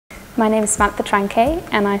My name is Samantha Trinquet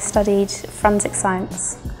and I studied Forensic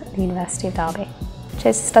Science at the University of Derby. I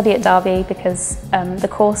chose to study at Derby because the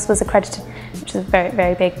course was accredited, which is a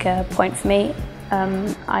very big point for me.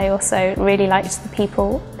 I also really liked the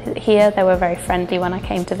people here. They were very friendly when I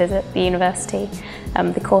came to visit the university.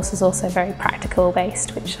 The course was also very practical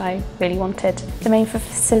based, which I really wanted. The main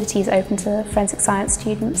facilities open to forensic science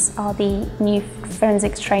students are the new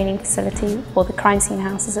forensics training facility, or the crime scene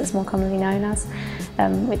house as it's more commonly known as,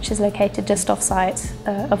 which is located just off-site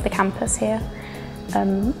of the campus here.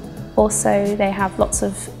 Also, they have lots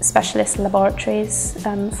of specialist laboratories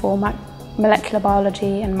for molecular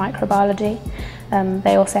biology and microbiology.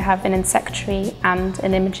 They also have an insectary and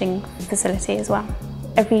an imaging facility as well.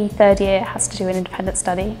 Every third year has to do an independent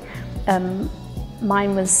study.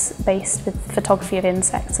 Mine was based with photography of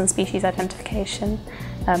insects and species identification.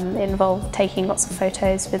 It involved taking lots of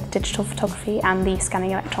photos with digital photography and the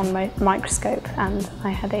scanning electron microscope, and I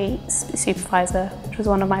had a supervisor, which was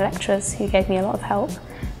one of my lecturers, who gave me a lot of help.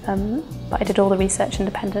 But I did all the research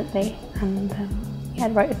independently, and I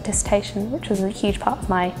wrote a dissertation, which was a huge part of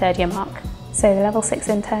my third year mark. So the Level 6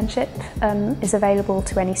 internship is available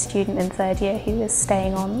to any student in third year who is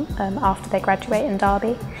staying on after they graduate in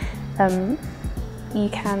Derby. You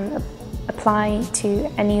can apply to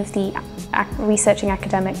any of the researching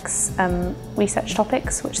academics research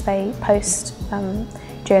topics which they post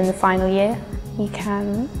during the final year. You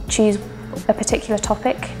can choose a particular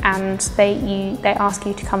topic and they ask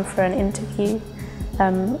you to come for an interview,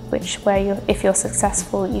 if you're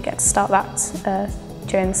successful, you get to start that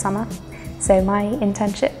during the summer. So my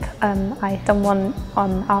internship, I've done one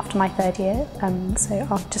after my third year,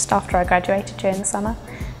 just after I graduated during the summer.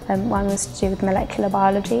 One was to do with molecular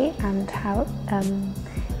biology and how it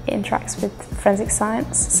interacts with forensic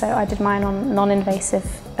science. So I did mine on non-invasive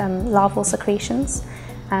larval secretions,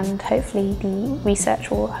 and hopefully the research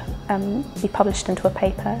will be published into a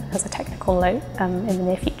paper as a technical note in the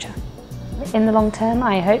near future. In the long term,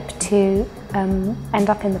 I hope to end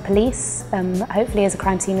up in the police, hopefully as a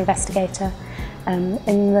crime scene investigator.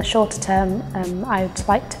 In the shorter term, I would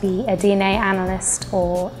like to be a DNA analyst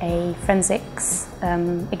or a forensics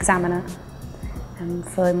examiner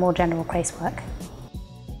for more general casework.